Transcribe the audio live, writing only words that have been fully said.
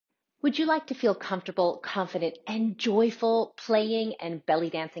Would you like to feel comfortable, confident, and joyful playing and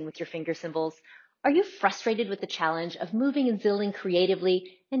belly dancing with your finger cymbals? Are you frustrated with the challenge of moving and zilling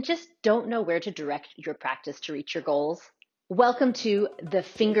creatively and just don't know where to direct your practice to reach your goals? Welcome to the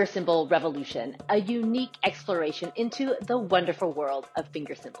Finger Cymbal Revolution, a unique exploration into the wonderful world of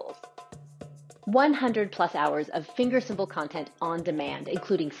finger cymbals. 100 plus hours of finger cymbal content on demand,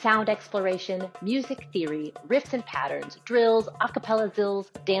 including sound exploration, music theory, riffs and patterns, drills, acapella zills,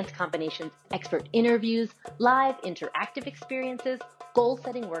 dance combinations, expert interviews, live interactive experiences,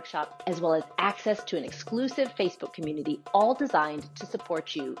 goal-setting workshops, as well as access to an exclusive Facebook community, all designed to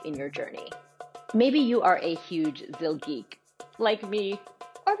support you in your journey. Maybe you are a huge zill geek, like me,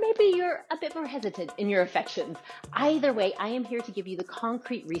 or maybe you're a bit more hesitant in your affections. Either way, I am here to give you the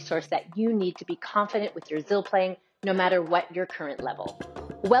concrete resource that you need to be confident with your zill playing, no matter what your current level.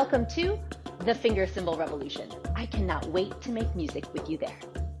 Welcome to the Finger Cymbal Revolution. I cannot wait to make music with you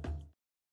there.